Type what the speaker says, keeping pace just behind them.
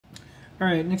All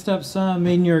right, next up, some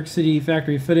Made in New York City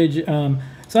factory footage.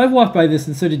 So I've walked by this,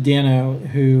 and so did Dano,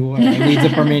 who leads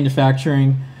up our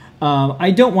manufacturing. I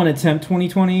don't want to tempt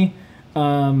 2020.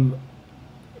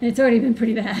 It's already been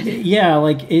pretty bad. Yeah,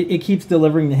 like it keeps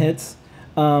delivering the hits.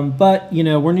 But, you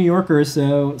know, we're New Yorkers,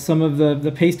 so some of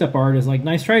the paste up art is like,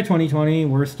 nice try 2020,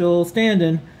 we're still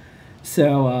standing.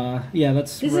 So, yeah,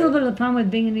 that's... This is a little bit of the problem with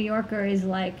being a New Yorker is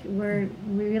like,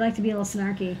 we like to be a little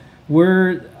snarky.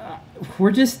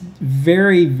 We're just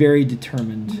very, very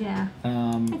determined. Yeah,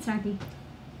 it's snarky.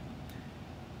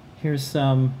 Here's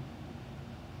some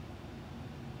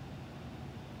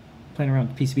playing around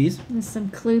with PCBs. There's some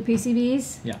Clue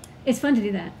PCBs. Yeah. It's fun to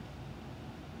do that.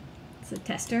 It's a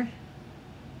tester.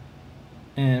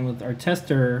 And with our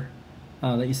tester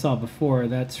that you saw before,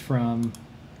 that's from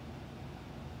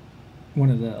one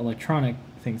of the electronic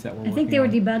things that we're working on. I think they were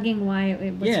debugging why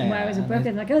it was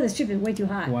broken. Like, oh, this chip is way too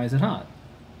hot. Why is it hot?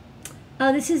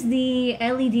 Oh, this is the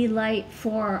LED light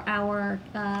for our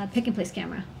pick and place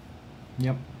camera.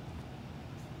 Yep.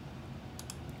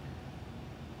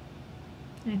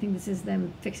 And I think this is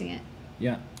them fixing it.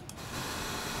 Yeah.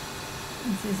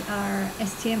 This is our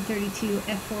STM32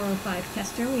 F405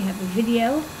 tester. We have a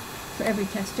video for every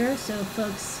tester, so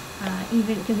folks,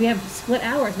 even because we have split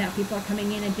hours now, people are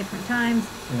coming in at different times,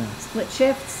 split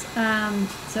shifts.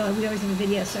 So we always have a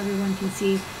video so everyone can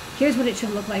see. Here's what it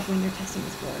should look like when you're testing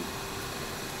this board.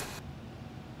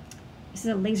 This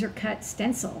is a laser cut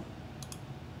stencil.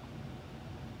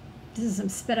 This is some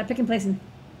sped up pick and place.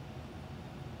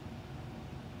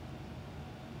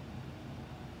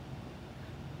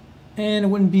 And it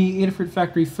wouldn't be Adafruit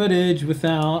factory footage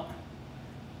without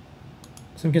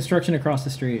some construction across the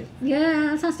street. Yeah,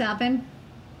 that's not stopping.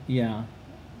 Yeah.